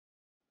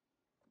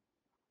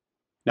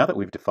Now that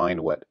we've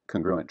defined what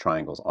congruent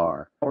triangles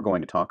are, we're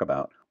going to talk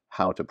about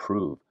how to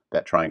prove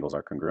that triangles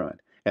are congruent.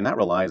 And that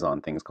relies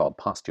on things called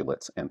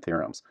postulates and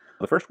theorems.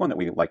 The first one that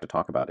we like to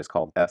talk about is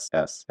called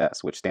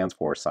SSS, which stands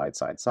for side,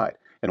 side, side.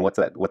 And what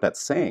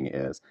that's saying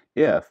is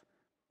if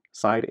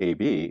side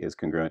AB is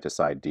congruent to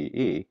side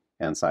DE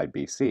and side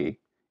BC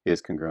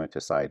is congruent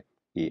to side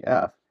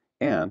EF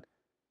and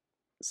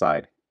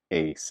side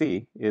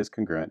AC is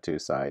congruent to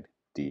side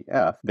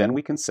DF, then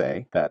we can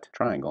say that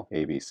triangle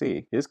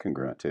ABC is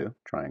congruent to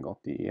triangle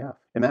DEF.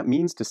 And that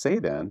means to say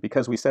then,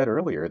 because we said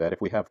earlier that if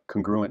we have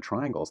congruent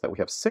triangles, that we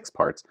have 6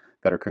 parts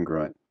that are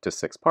congruent to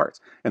 6 parts.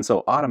 And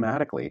so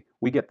automatically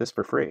we get this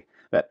for free,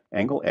 that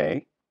angle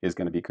A is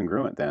going to be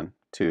congruent then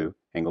to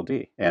angle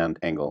D, and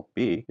angle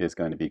B is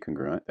going to be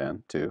congruent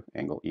then to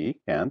angle E,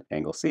 and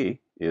angle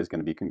C is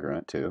going to be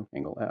congruent to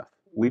angle F.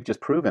 We've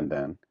just proven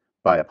then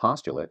by a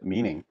postulate,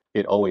 meaning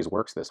it always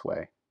works this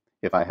way.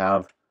 If I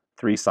have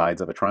 3 sides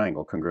of a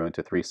triangle congruent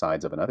to 3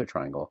 sides of another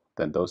triangle,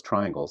 then those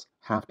triangles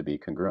have to be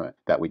congruent.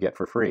 That we get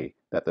for free,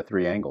 that the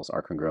 3 angles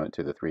are congruent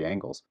to the 3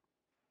 angles.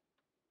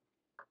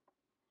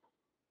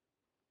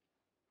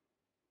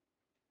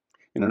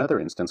 In another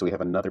instance, we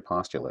have another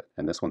postulate,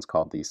 and this one's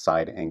called the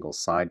side angle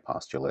side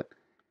postulate,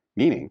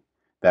 meaning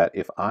that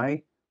if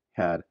I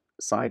had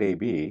side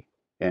AB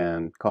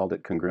and called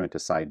it congruent to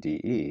side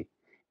DE,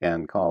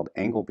 and called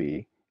angle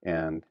B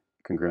and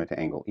congruent to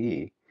angle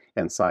E,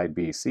 and side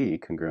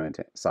BC congruent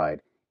to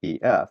side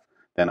EF,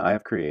 then I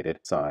have created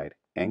side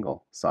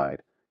angle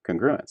side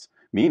congruence,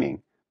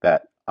 meaning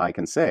that I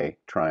can say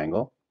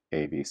triangle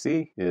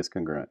ABC is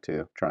congruent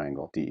to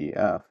triangle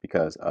DEF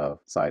because of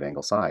side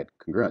angle side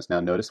congruence. Now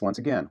notice once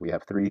again, we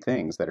have 3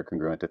 things that are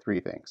congruent to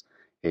 3 things.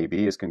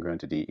 AB is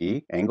congruent to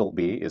DE, angle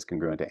B is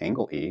congruent to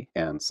angle E,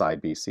 and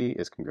side BC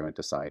is congruent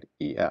to side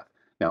EF.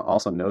 Now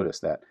also notice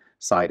that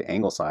side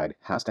angle side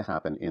has to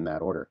happen in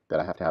that order, that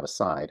I have to have a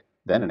side,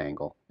 then an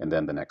angle, and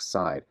then the next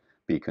side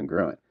be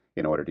congruent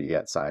in order to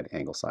get side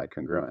angle side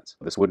congruence.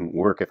 This wouldn't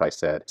work if I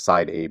said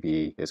side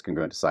AB is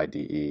congruent to side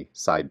DE,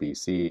 side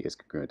BC is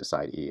congruent to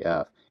side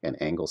EF, and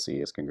angle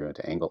C is congruent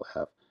to angle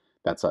F.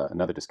 That's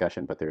another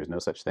discussion, but there is no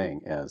such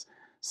thing as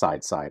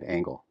side-side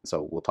angle.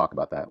 So we'll talk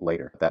about that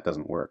later. That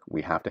doesn't work.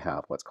 We have to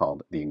have what's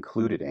called the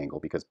included angle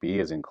because B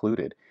is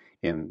included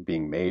in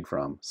being made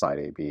from side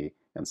AB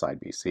and side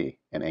BC,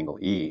 and angle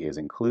E is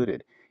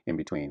included in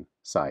between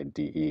side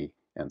DE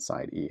and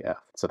side EF.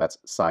 So that's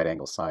side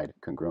angle side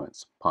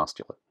congruence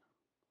postulate.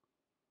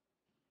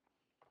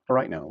 All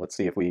right, now let's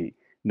see if we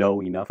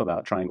know enough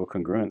about triangle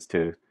congruence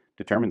to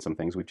determine some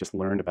things. We've just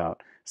learned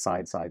about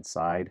side, side,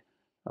 side,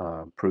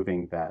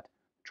 proving that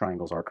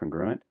triangles are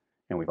congruent,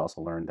 and we've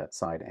also learned that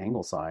side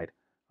angle side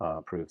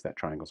proves that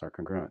triangles are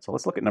congruent. So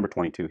let's look at number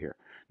 22 here.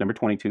 Number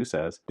 22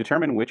 says,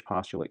 determine which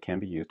postulate can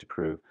be used to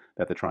prove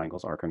that the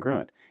triangles are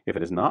congruent. If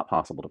it is not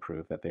possible to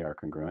prove that they are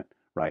congruent,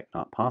 write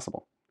not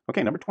possible.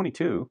 Okay, number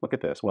 22, look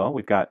at this. Well,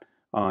 we've got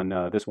on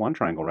this one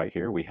triangle right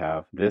here, we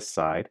have this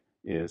side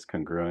is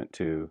congruent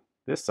to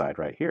this side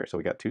right here. So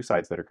we got 2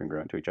 sides that are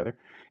congruent to each other.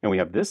 And we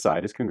have this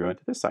side is congruent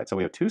to this side. So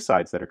we have 2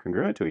 sides that are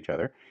congruent to each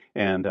other.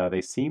 And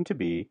they seem to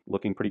be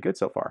looking pretty good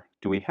so far.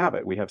 Do we have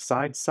it? We have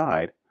side,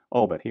 side.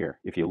 Oh, but here,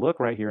 if you look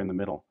right here in the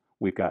middle,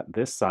 we've got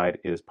this side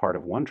is part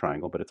of one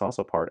triangle, but it's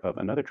also part of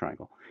another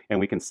triangle. And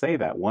we can say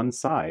that one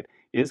side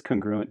is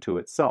congruent to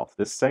itself.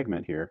 This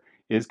segment here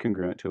is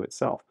congruent to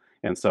itself.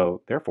 And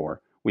so,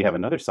 therefore, we have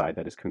another side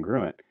that is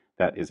congruent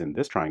that is in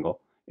this triangle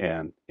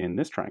and in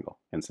this triangle.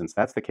 And since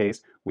that's the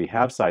case, we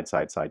have side,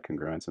 side, side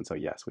congruence. And so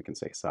yes, we can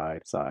say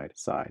side, side,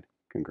 side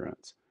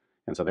congruence.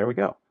 And so there we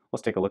go.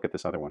 Let's take a look at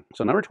this other one.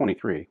 So number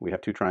 23, we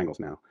have 2 triangles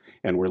now.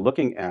 And we're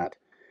looking at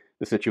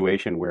the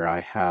situation where I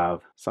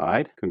have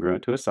side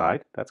congruent to a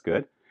side. That's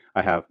good.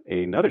 I have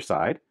another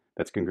side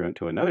that's congruent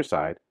to another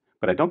side,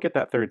 but I don't get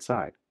that third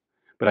side.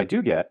 But I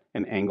do get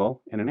an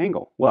angle and an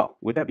angle. Well,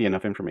 would that be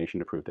enough information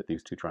to prove that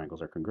these 2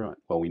 triangles are congruent?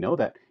 Well, we know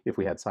that if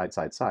we had side,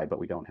 side, side, but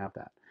we don't have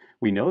that.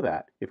 We know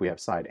that if we have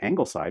side,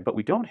 angle, side, but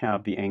we don't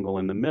have the angle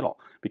in the middle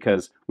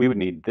because we would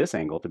need this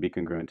angle to be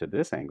congruent to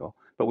this angle,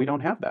 but we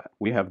don't have that.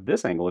 We have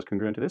this angle is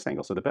congruent to this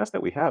angle. So the best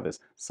that we have is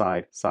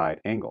side,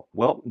 side, angle.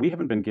 Well, we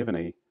haven't been given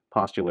a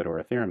postulate or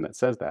a theorem that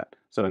says that.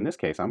 So in this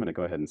case, I'm going to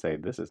go ahead and say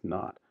this is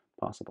not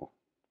possible.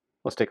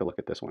 Let's take a look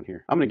at this one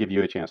here. I'm going to give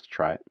you a chance to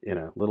try it in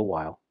a little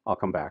while. I'll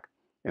come back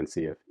and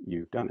see if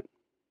you've done it.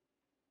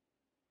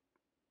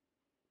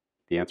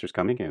 The answer's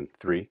coming in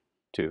 3,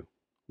 2,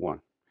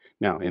 1.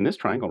 Now, in this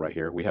triangle right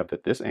here, we have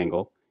that this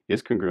angle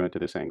is congruent to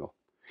this angle.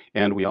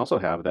 And we also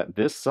have that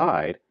this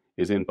side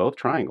is in both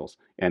triangles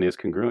and is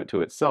congruent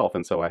to itself.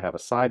 And so I have a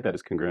side that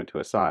is congruent to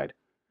a side.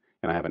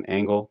 And I have an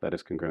angle that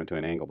is congruent to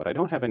an angle. But I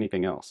don't have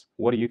anything else.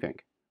 What do you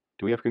think?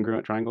 Do we have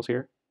congruent triangles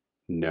here?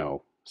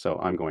 No. So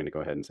I'm going to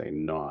go ahead and say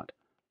not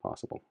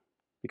possible,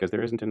 because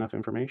there isn't enough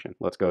information.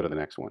 Let's go to the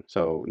next one.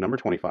 So number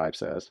 25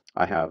 says,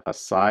 I have a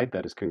side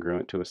that is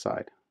congruent to a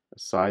side, a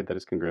side that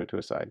is congruent to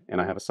a side,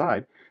 and I have a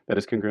side that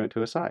is congruent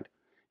to a side.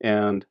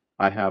 And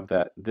I have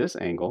that this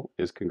angle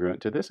is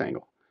congruent to this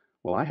angle.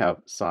 Well, I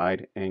have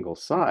side, angle,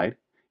 side,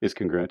 is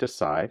congruent to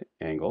side,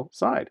 angle,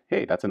 side.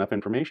 Hey, that's enough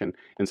information.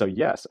 And so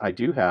yes, I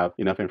do have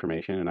enough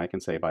information, and I can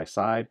say by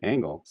side,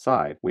 angle,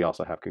 side, we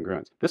also have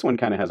congruence. This one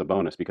kind of has a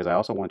bonus because I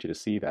also want you to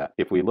see that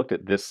if we looked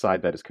at this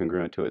side that is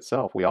congruent to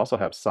itself, we also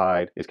have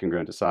side is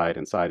congruent to side,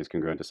 and side is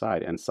congruent to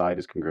side, and side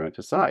is congruent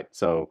to side.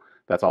 So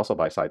that's also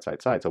by side,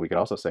 side, side. So we could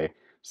also say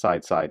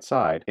side, side,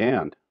 side,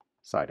 and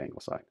side,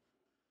 angle, side.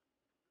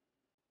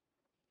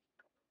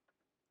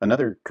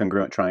 Another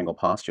congruent triangle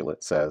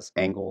postulate says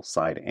angle,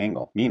 side,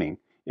 angle, meaning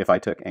if I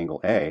took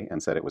angle A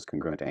and said it was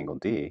congruent to angle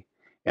D,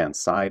 and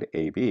side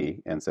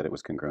AB and said it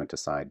was congruent to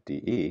side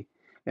DE,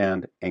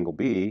 and angle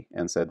B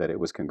and said that it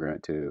was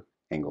congruent to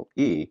angle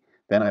E,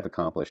 then I've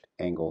accomplished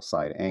angle,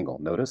 side, angle.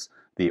 Notice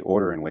the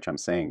order in which I'm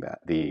saying that.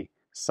 The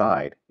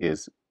side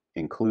is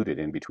included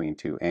in between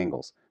two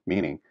angles,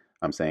 meaning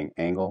I'm saying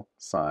angle,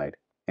 side,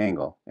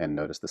 angle, and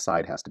notice the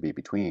side has to be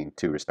between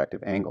two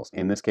respective angles.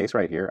 In this case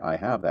right here, I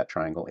have that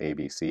triangle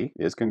ABC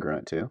is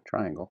congruent to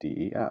triangle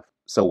DEF.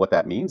 So what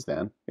that means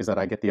then is that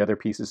I get the other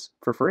pieces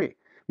for free,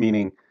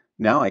 meaning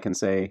now I can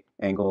say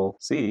angle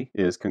C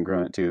is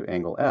congruent to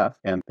angle F,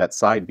 and that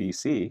side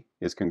BC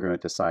is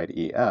congruent to side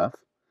EF,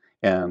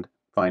 and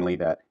finally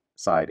that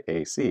side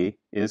AC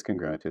is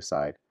congruent to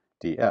side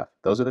DF.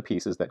 Those are the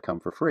pieces that come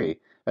for free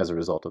as a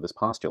result of this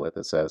postulate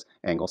that says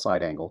angle,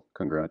 side, angle,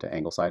 congruent to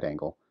angle, side,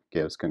 angle,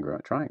 gives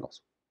congruent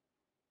triangles.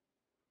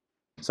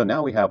 So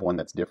now we have one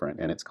that's different,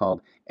 and it's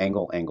called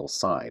angle, angle,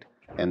 side.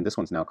 And this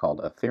one's now called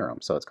a theorem,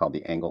 so it's called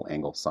the angle,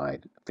 angle,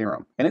 side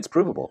theorem. And it's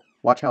provable.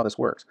 Watch how this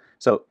works.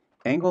 So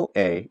angle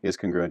A is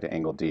congruent to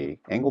angle D,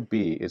 angle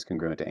B is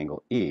congruent to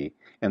angle E,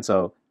 and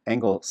so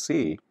angle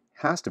C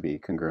has to be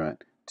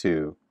congruent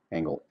to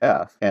angle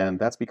F, and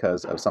that's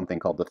because of something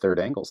called the third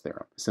angles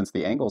theorem. Since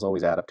the angles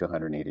always add up to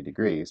 180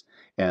 degrees,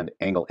 and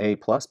angle A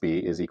plus B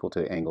is equal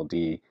to angle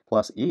D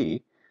plus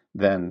E,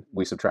 then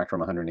we subtract from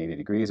 180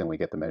 degrees and we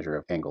get the measure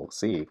of angle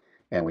C,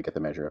 and we get the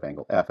measure of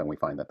angle F, and we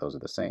find that those are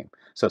the same.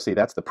 So see,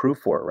 that's the proof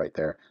for it right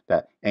there,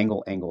 that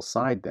angle, angle,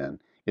 side then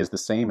is the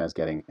same as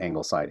getting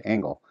angle, side,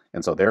 angle.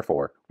 And so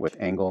therefore, with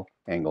angle,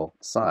 angle,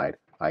 side,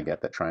 I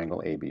get that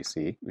triangle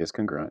ABC is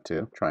congruent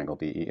to triangle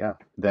DEF.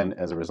 Then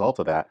as a result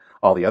of that,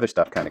 all the other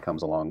stuff kind of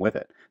comes along with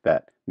it,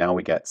 that now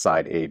we get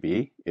side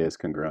AB is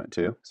congruent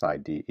to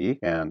side DE,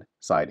 and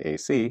side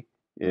AC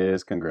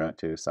is congruent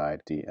to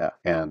side DF.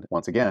 And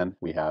once again,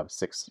 we have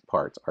 6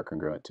 parts are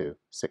congruent to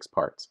 6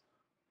 parts.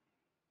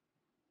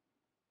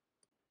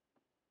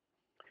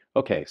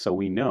 Okay, so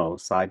we know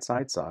side,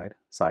 side, side,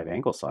 side,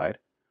 angle, side.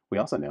 We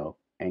also know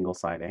angle,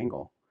 side,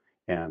 angle,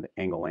 and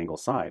angle, angle,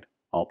 side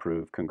all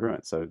prove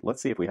congruent. So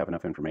let's see if we have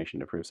enough information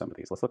to prove some of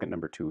these. Let's look at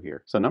number 2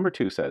 here. So number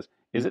 2 says,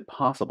 is it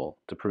possible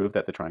to prove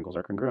that the triangles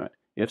are congruent?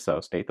 If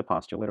so, state the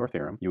postulate or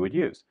theorem you would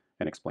use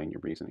and explain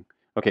your reasoning.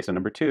 Okay, so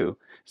number 2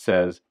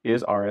 says,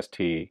 is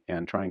RST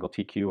and triangle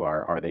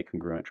TQR, are they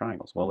congruent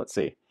triangles? Well, let's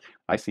see.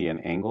 I see an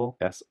angle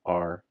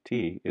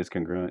SRT is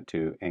congruent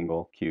to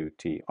angle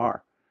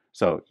QTR.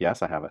 So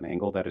yes, I have an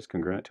angle that is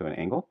congruent to an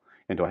angle.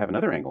 And do I have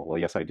another angle? Well,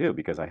 yes, I do,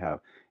 because I have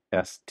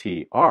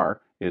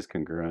STR is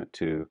congruent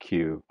to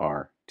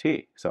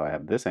QRT. So I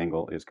have this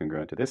angle is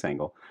congruent to this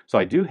angle. So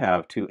I do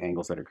have 2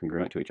 angles that are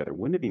congruent to each other.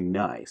 Wouldn't it be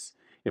nice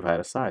if I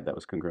had a side that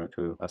was congruent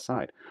to a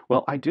side?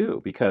 Well, I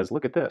do, because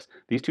look at this.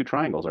 These 2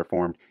 triangles are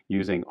formed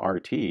using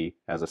RT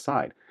as a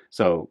side.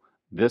 So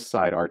this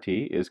side RT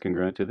is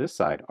congruent to this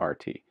side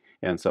RT.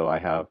 And so I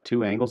have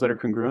 2 angles that are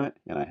congruent,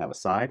 and I have a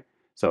side.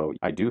 So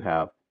I do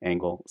have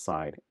angle,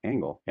 side,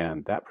 angle,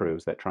 and that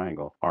proves that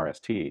triangle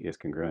RST is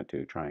congruent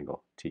to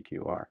triangle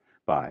TQR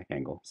by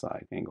angle,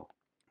 side, angle.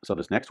 So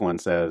this next one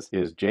says,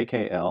 is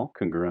JKL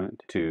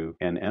congruent to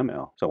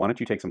NML? So why don't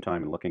you take some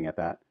time in looking at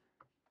that?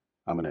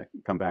 I'm going to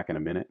come back in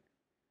a minute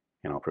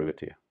and I'll prove it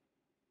to you.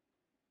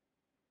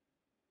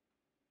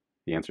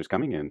 The answer is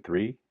coming in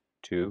 3,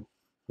 2,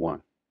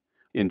 1.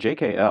 In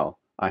JKL,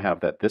 I have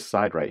that this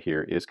side right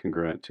here is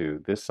congruent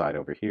to this side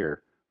over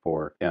here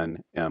for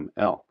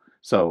NML.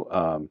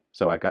 So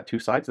I've got 2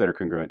 sides that are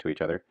congruent to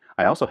each other.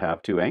 I also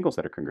have 2 angles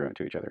that are congruent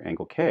to each other.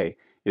 Angle K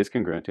is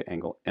congruent to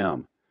angle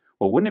M.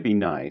 Well, wouldn't it be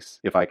nice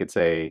if I could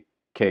say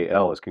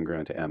KL is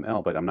congruent to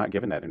ML, but I'm not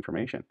given that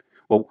information?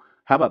 Well,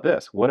 how about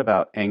this? What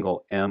about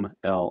angle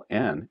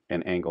MLN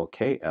and angle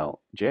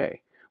KLJ?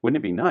 Wouldn't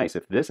it be nice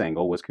if this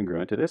angle was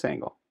congruent to this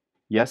angle?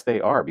 Yes,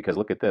 they are, because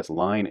look at this.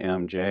 Line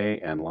MJ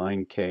and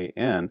line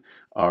KN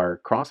are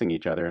crossing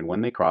each other, and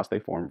when they cross, they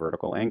form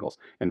vertical angles.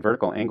 And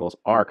vertical angles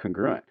are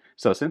congruent.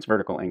 So since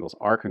vertical angles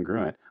are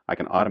congruent, I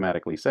can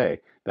automatically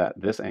say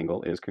that this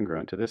angle is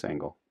congruent to this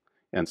angle.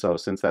 And so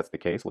since that's the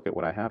case, look at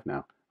what I have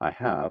now. I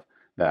have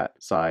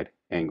that side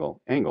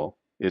angle angle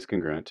is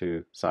congruent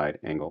to side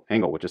angle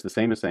angle, which is the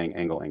same as saying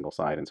angle angle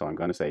side. And so I'm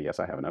going to say, yes,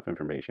 I have enough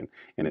information,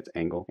 and it's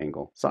angle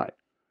angle side.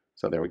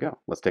 So there we go.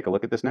 Let's take a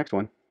look at this next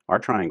one. Are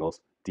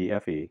triangles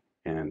DFE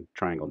and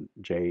triangle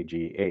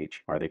JGH,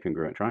 are they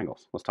congruent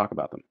triangles? Let's talk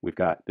about them. We've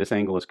got this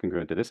angle is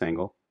congruent to this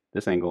angle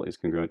is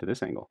congruent to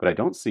this angle, but I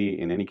don't see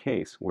in any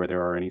case where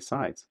there are any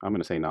sides. I'm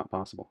going to say not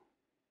possible,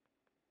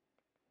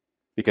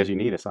 because you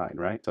need a side,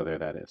 right? So there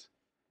that is.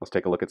 Let's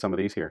take a look at some of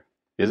these here.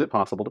 Is it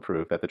possible to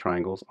prove that the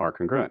triangles are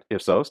congruent?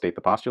 If so, state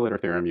the postulate or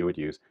theorem you would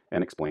use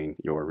and explain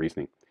your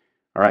reasoning.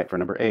 All right, for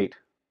number 8,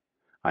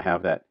 I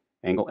have that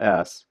angle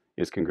S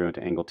is congruent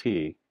to angle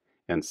T,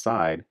 and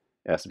side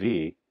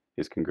SV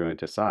is congruent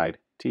to side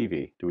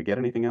TV. Do we get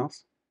anything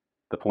else?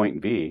 The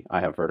point V, I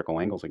have vertical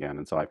angles again,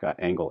 and so I've got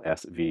angle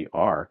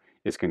SVR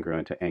is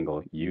congruent to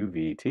angle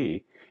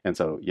UVT, and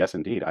so yes,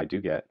 indeed, I do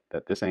get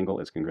that this angle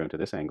is congruent to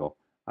this angle.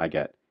 I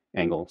get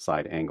angle,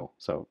 side, angle.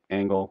 So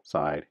angle,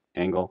 side,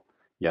 angle,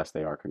 yes,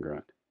 they are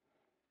congruent.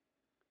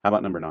 How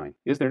about number 9?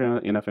 Is there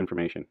enough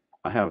information?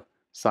 I have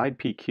side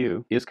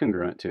PQ is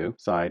congruent to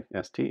side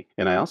ST,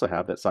 and I also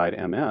have that side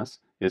MS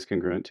is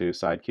congruent to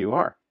side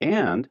QR,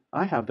 and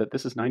I have that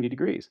this is 90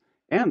 degrees,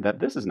 and that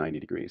this is 90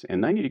 degrees, and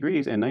 90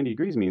 degrees and 90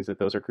 degrees means that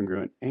those are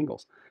congruent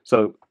angles.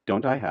 So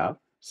don't I have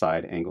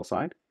side, angle,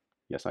 side?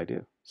 Yes, I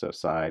do. So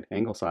side,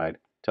 angle, side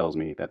tells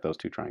me that those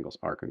two triangles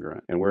are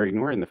congruent. And we're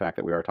ignoring the fact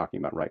that we are talking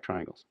about right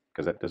triangles,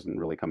 because that doesn't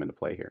really come into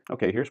play here.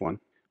 Okay, here's one.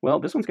 Well,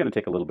 this one's going to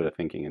take a little bit of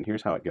thinking, and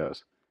here's how it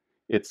goes.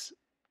 It's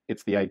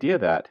the idea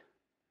that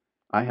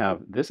I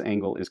have this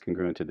angle is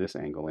congruent to this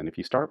angle, and if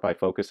you start by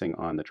focusing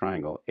on the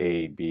triangle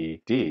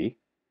ABD,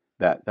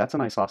 that's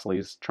an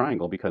isosceles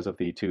triangle because of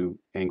the two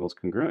angles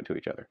congruent to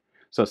each other.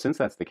 So since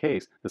that's the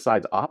case, the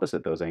sides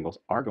opposite those angles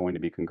are going to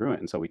be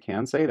congruent, and so we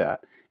can say that.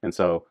 And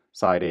so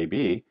side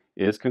AB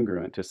is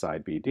congruent to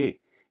side BD,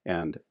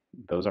 and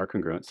those are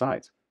congruent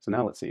sides. So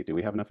now let's see, do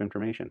we have enough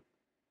information?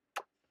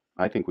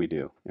 I think we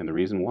do. And the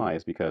reason why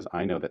is because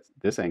I know that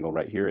this angle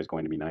right here is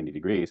going to be 90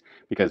 degrees,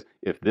 because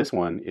if this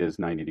one is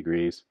 90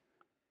 degrees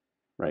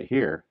right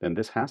here, then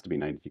this has to be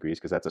 90 degrees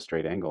because that's a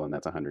straight angle and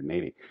that's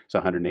 180. So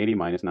 180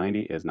 minus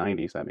 90 is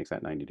 90, so that makes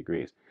that 90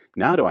 degrees.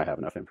 Now do I have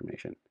enough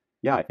information?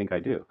 Yeah, I think I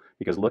do,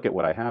 because look at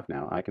what I have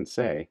now. I can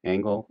say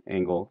angle,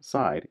 angle,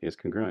 side is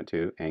congruent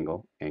to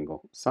angle,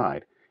 angle,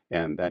 side,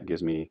 and that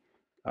gives me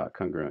a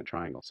congruent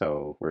triangle.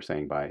 So we're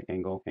saying by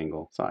angle,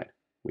 angle, side,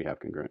 we have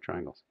congruent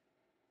triangles.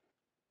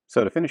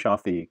 So to finish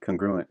off the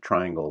congruent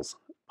triangles,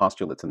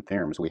 postulates, and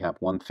theorems, we have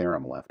one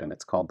theorem left, and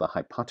it's called the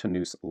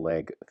hypotenuse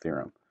leg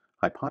theorem.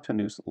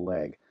 Hypotenuse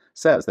leg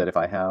says that if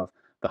I have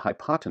the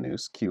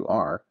hypotenuse,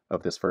 QR,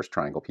 of this first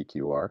triangle,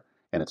 PQR,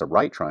 and it's a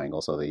right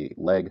triangle, so the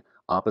leg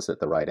opposite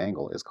the right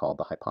angle is called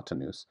the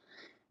hypotenuse,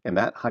 and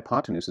that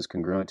hypotenuse is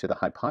congruent to the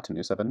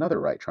hypotenuse of another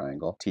right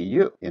triangle,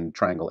 TU, in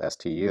triangle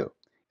STU.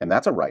 And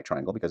that's a right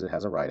triangle because it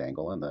has a right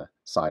angle, and the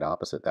side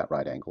opposite that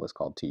right angle is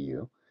called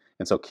TU.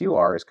 And so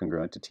QR is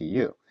congruent to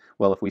TU.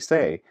 Well, if we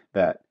say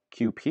that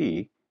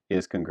QP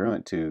is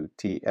congruent to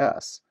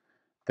TS,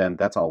 then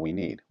that's all we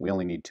need. We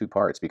only need two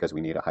parts because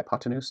we need a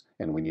hypotenuse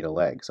and we need a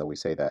leg. So we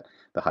say that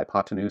the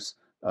hypotenuse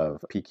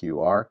of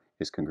PQR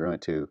is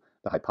congruent to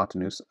the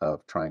hypotenuse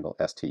of triangle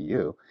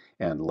STU,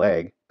 and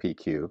leg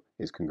PQ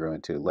is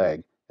congruent to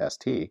leg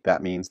ST.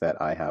 That means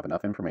that I have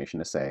enough information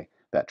to say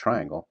that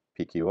triangle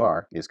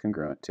PQR is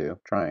congruent to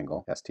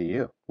triangle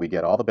STU. We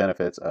get all the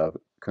benefits of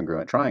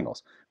congruent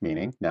triangles,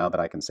 meaning now that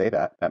I can say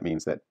that, that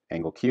means that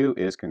angle Q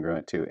is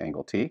congruent to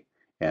angle T,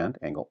 and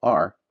angle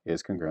R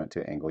is congruent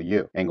to angle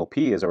U. Angle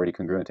P is already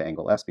congruent to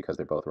angle S because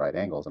they're both right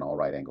angles, and all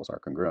right angles are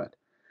congruent.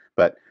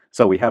 But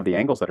so we have the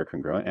angles that are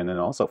congruent, and then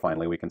also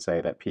finally we can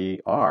say that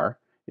PR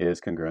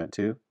is congruent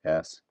to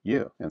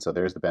SU. And so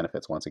there's the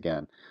benefits once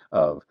again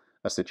of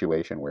a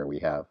situation where we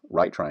have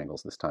right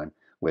triangles this time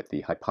with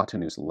the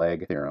hypotenuse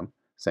leg theorem,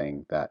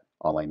 saying that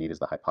all I need is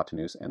the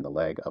hypotenuse and the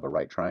leg of a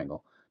right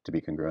triangle to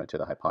be congruent to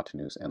the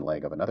hypotenuse and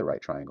leg of another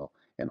right triangle,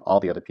 and all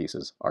the other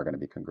pieces are going to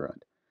be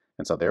congruent.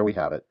 And so there we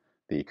have it,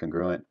 the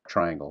congruent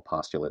triangle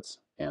postulates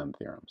and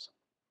theorems.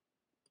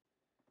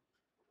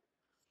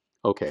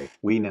 Okay,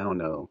 we now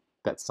know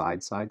that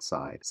side, side,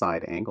 side,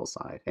 side, angle,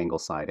 side,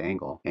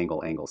 angle,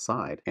 angle, angle,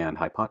 side, and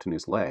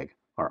hypotenuse leg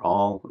are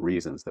all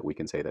reasons that we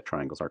can say that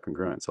triangles are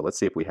congruent. So let's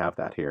see if we have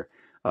that here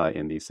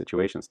in these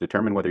situations.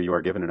 Determine whether you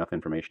are given enough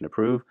information to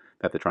prove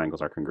that the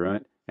triangles are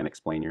congruent and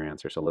explain your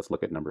answer. So let's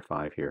look at number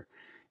 5 here.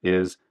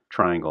 Is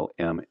triangle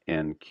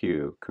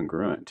MNQ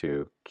congruent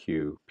to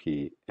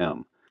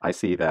QPM? I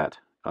see that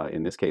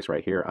in this case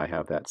right here, I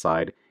have that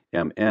side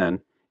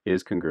MN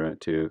is congruent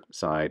to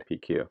side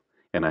PQ.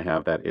 And I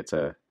have that it's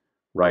a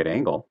right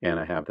angle, and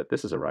I have that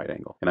this is a right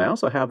angle. And I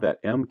also have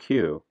that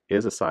MQ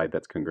is a side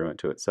that's congruent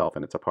to itself,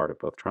 and it's a part of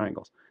both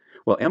triangles.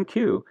 Well,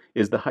 MQ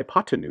is the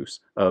hypotenuse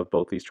of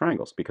both these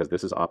triangles because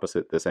this is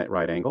opposite this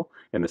right angle,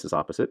 and this is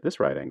opposite this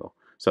right angle.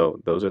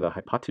 So those are the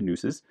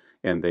hypotenuses,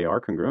 and they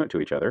are congruent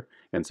to each other.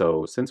 And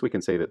so since we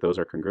can say that those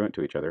are congruent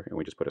to each other, and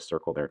we just put a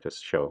circle there to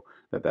show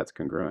that that's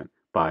congruent,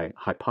 by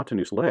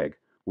hypotenuse leg,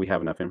 we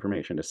have enough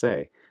information to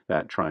say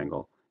that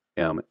triangle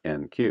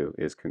MNQ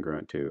is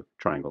congruent to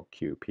triangle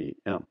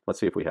QPM. Let's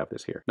see if we have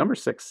this here. Number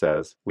 6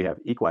 says we have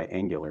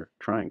equiangular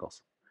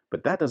triangles,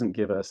 but that doesn't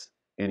give us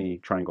any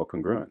triangle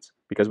congruence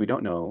because we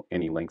don't know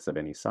any lengths of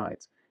any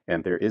sides,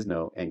 and there is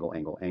no angle,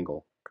 angle,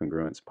 angle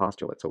congruence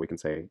postulate, so we can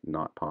say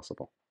not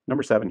possible.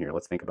 Number 7 here,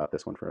 let's think about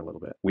this one for a little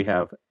bit. We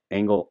have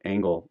angle,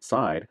 angle,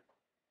 side.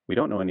 We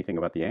don't know anything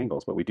about the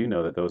angles, but we do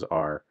know that those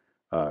are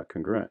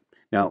congruent.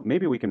 Now,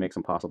 maybe we can make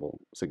some possible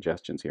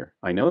suggestions here.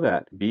 I know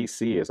that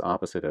BC is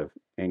opposite of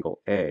angle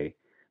A,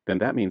 then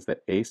that means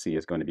that AC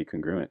is going to be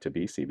congruent to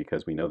BC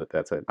because we know that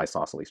that's an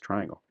isosceles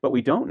triangle. But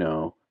we don't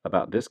know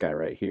about this guy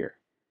right here.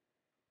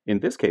 In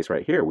this case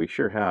right here, we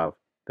sure have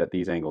that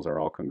these angles are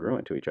all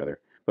congruent to each other,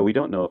 but we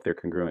don't know if they're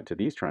congruent to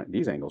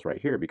these angles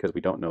right here because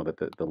we don't know that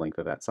the length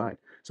of that side.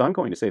 So I'm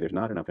going to say there's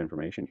not enough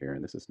information here,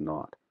 and this is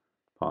not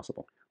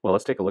possible. Well,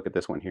 let's take a look at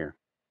this one here.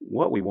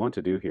 What we want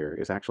to do here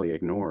is actually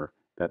ignore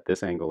that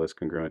this angle is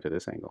congruent to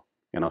this angle.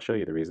 And I'll show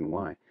you the reason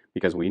why.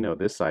 Because we know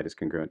this side is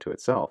congruent to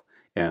itself,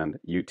 and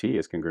UT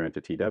is congruent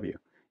to TW,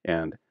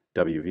 and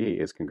WV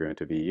is congruent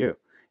to VU,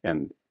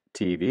 and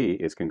TV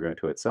is congruent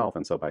to itself,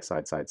 and so by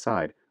side, side,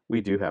 side,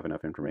 we do have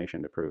enough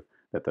information to prove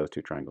that those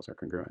two triangles are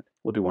congruent.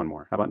 We'll do one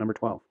more. How about number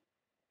 12?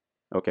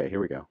 Okay, here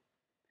we go.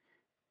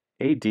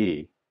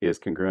 AD is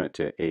congruent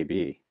to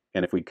AB,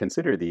 and if we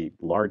consider the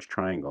large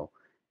triangle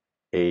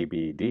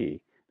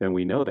ABD, then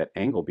we know that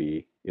angle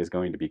B is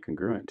going to be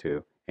congruent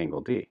to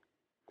angle D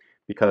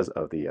because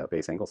of the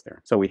base angles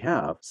theorem. So we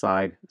have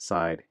side,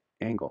 side,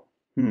 angle.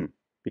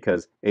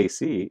 Because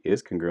AC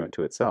is congruent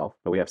to itself,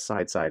 but we have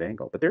side, side,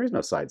 angle. But there is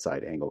no side,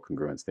 side, angle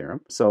congruence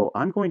theorem. So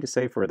I'm going to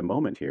say for the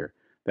moment here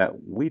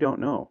that we don't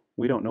know.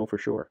 We don't know for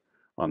sure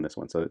on this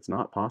one. So it's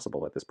not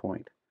possible at this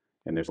point.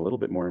 And there's a little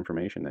bit more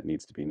information that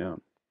needs to be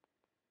known.